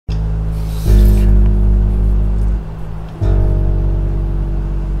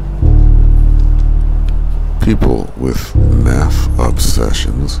People with math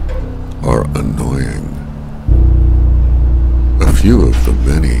obsessions are annoying. A few of the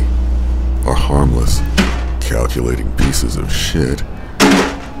many are harmless, calculating pieces of shit.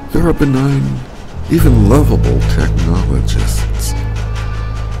 There are benign, even lovable technologists.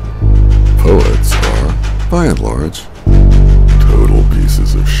 Poets are, by and large, total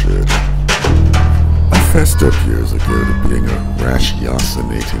pieces of shit. I fessed up years ago to being a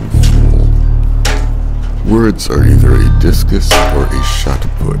ratiocinating fool. Words are either a discus or a shot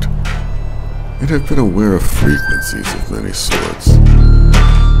put, and have been aware of frequencies of many sorts.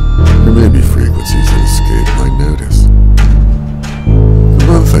 There may be frequencies that escape my notice. The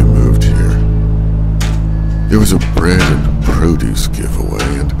month I moved here, there was a bread and produce giveaway,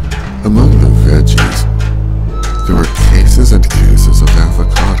 and among the veggies, there were cases and cases of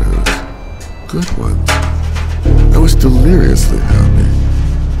avocados. Good ones. I was deliriously happy.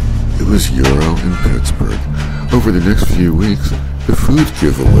 It was Euro in Pittsburgh. Over the next few weeks, the food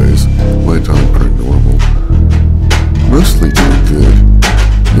giveaways went on per normal. Mostly too good.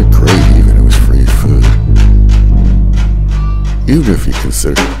 They're great even it was free food. Even if you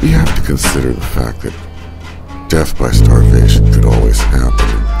have to consider the fact that death by starvation could always happen.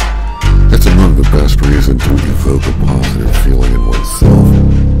 That's among the best reasons to evoke a positive feeling in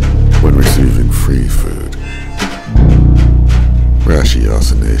oneself when receiving free food.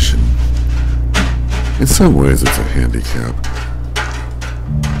 Ratiocination. In some ways it's a handicap.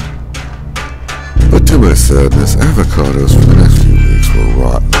 But to my sadness, avocados for the next few weeks were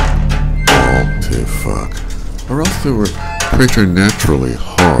rotten. All to fuck. Or else they were preternaturally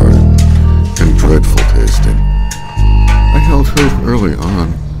hard and dreadful tasting. I held hope early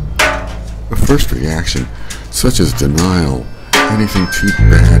on. A first reaction, such as denial, anything too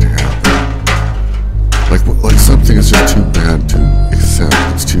bad happened. Like something is just too bad to accept.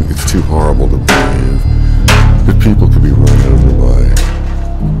 It's too horrible to believe that people could be run over by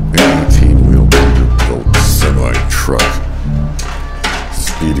an 18-wheel built semi-truck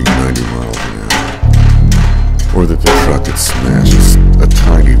speeding 90 miles an hour, or that the truck had smashed a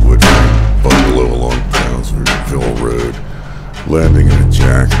tiny wood frame bungalow along Brownsville Road, landing in a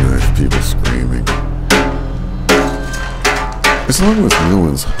jackknife, people screaming. As long as no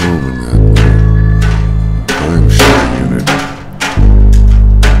one's home in that timeshare unit,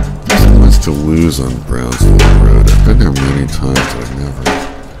 there's not much to lose on Brownsville Road. I've been there many times, but I've never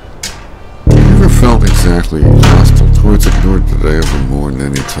felt exactly hostile towards it, nor did I ever mourn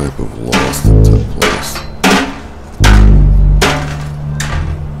any type of loss that took place.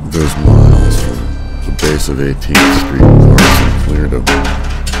 Those miles from the base of 18th Street and Carson cleared up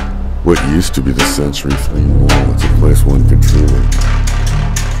what used to be the Century 3 Mall. It's a place one could truly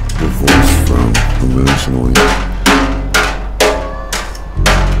divorce from emotionally.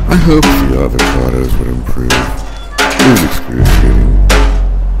 I hoped the avocados would improve. It was excruciating.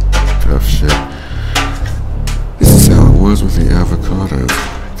 Tough shit. This is how it was with the avocados.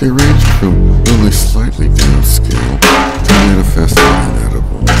 They ranged from only slightly downscale to manifestly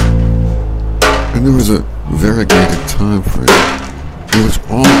inedible. And there was a variegated time frame in which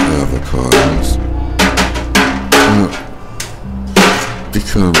all avocados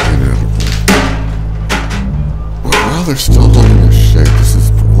become inedible. While they're still holding their shape, this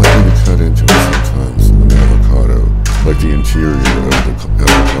is like when you cut into it sometimes. An avocado, like the interior of the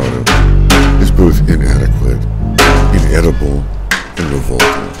avocado, is both inadequate, inedible, and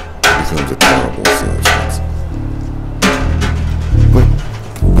revolting. It becomes a terrible substance. But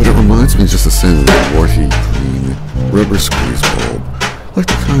it reminds me just the same of the warty green rubber squeeze bulb, like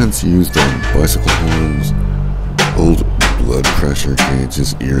the kinds used on bicycle horns, old blood pressure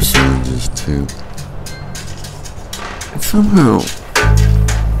gauges, ear syringes too. And somehow,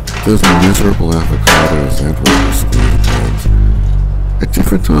 those miserable avocados and rubber squeeze bulbs, at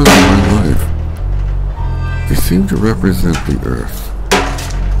different times in my life, they seem to represent the Earth.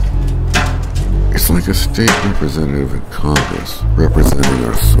 It's like a state representative in Congress representing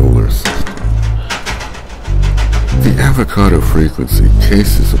our solar system. The avocado frequency,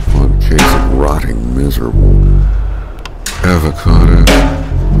 cases upon case of rotting, miserable avocado,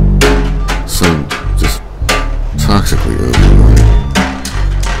 some just toxically overripe.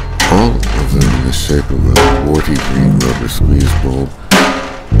 All of them in the shape of a warty green rubber squeeze bulb.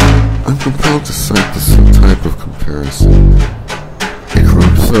 I'm compelled to cite this type of comparison. It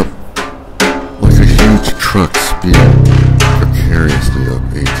crops up like a huge truck speeding precariously up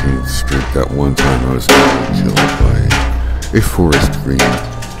 18th Street. That one time I was nearly killed by a forest green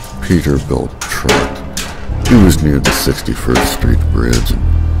Peterbilt truck. It was near the 61st Street Bridge, and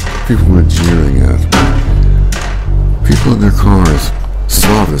people were jeering at me. People in their cars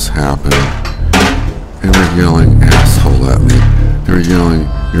saw this happen They were yelling asshole at me. They were yelling,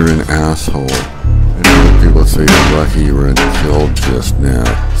 you're an asshole. And other people say, you're lucky you weren't killed just now.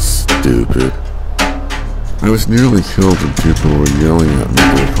 Stupid. I was nearly killed and people were yelling at me.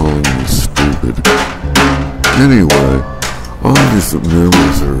 They were calling me stupid. Anyway, all these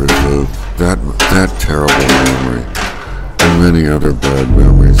memories are evoked. That terrible memory and many other bad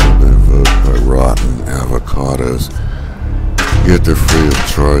memories have been evoked by rotten avocados. Yet they're free of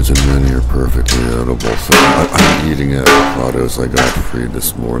charge and many are perfectly edible. So I'm eating avocados I got free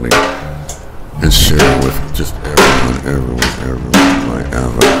this morning and sharing with just everyone my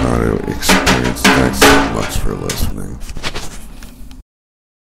avocado experience. Thanks so much for listening.